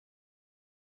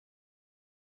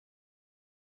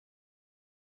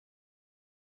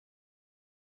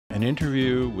An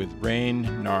interview with Rein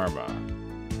Narma.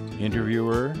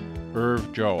 Interviewer,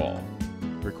 Irv Joel.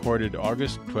 Recorded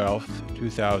August 12,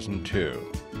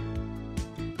 2002.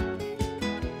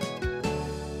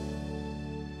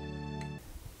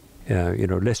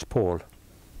 Les Paul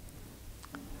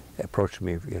approached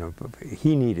me,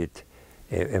 he needed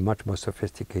a much more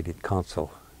sophisticated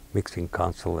console, mixing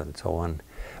console and so on.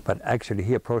 But actually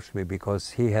he approached me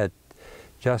because he had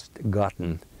just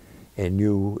gotten a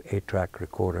new 8-track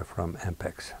recorder from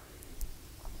Ampex.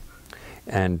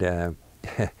 And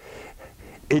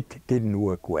it didn't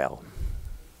work well.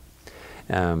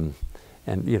 And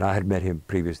I had met him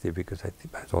previously because I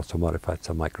had also modified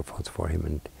some microphones for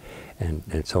him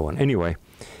and so on. Anyway,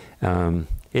 you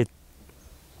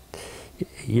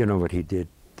know what he did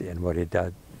and what he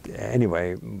did.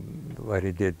 Anyway, what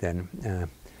he did then,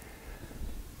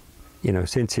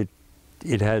 since it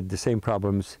had the same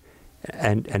problems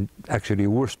and actually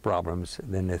worse problems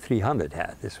than the 300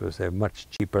 had. This was a much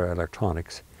cheaper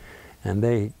electronics, and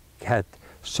they had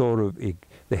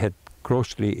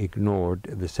grossly ignored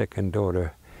the second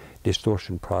order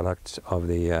distortion products of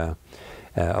the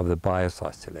bias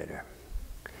oscillator,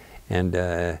 and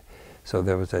so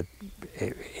there was a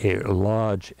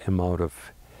large amount of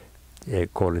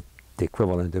call it the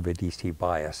equivalent of a DC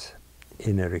bias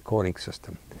in a recording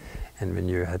system, and when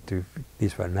you had to,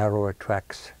 these were narrower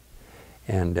tracks,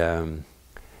 and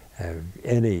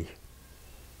any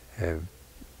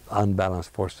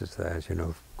unbalanced forces, as you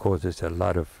know, causes a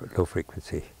lot of low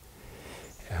frequency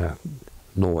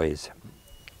noise.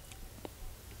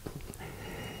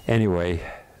 Anyway,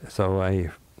 so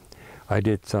I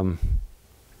did some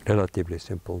relatively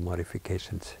simple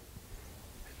modifications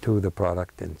to the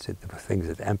product and said there were things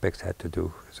that Ampex had to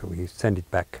do. So we sent it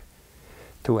back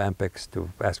to Ampex to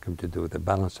ask him to do the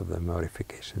balance of the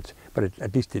modifications. But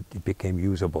at least it became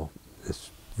usable,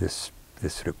 this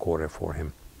recorder for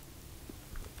him.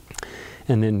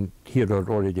 And then he had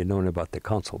already known about the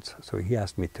consoles, so he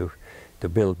asked me to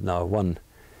build now one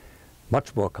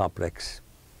much more complex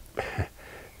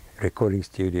recording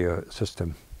studio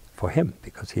system for him,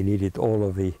 because he needed all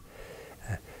of the,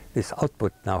 this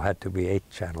output now had to be 8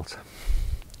 channels.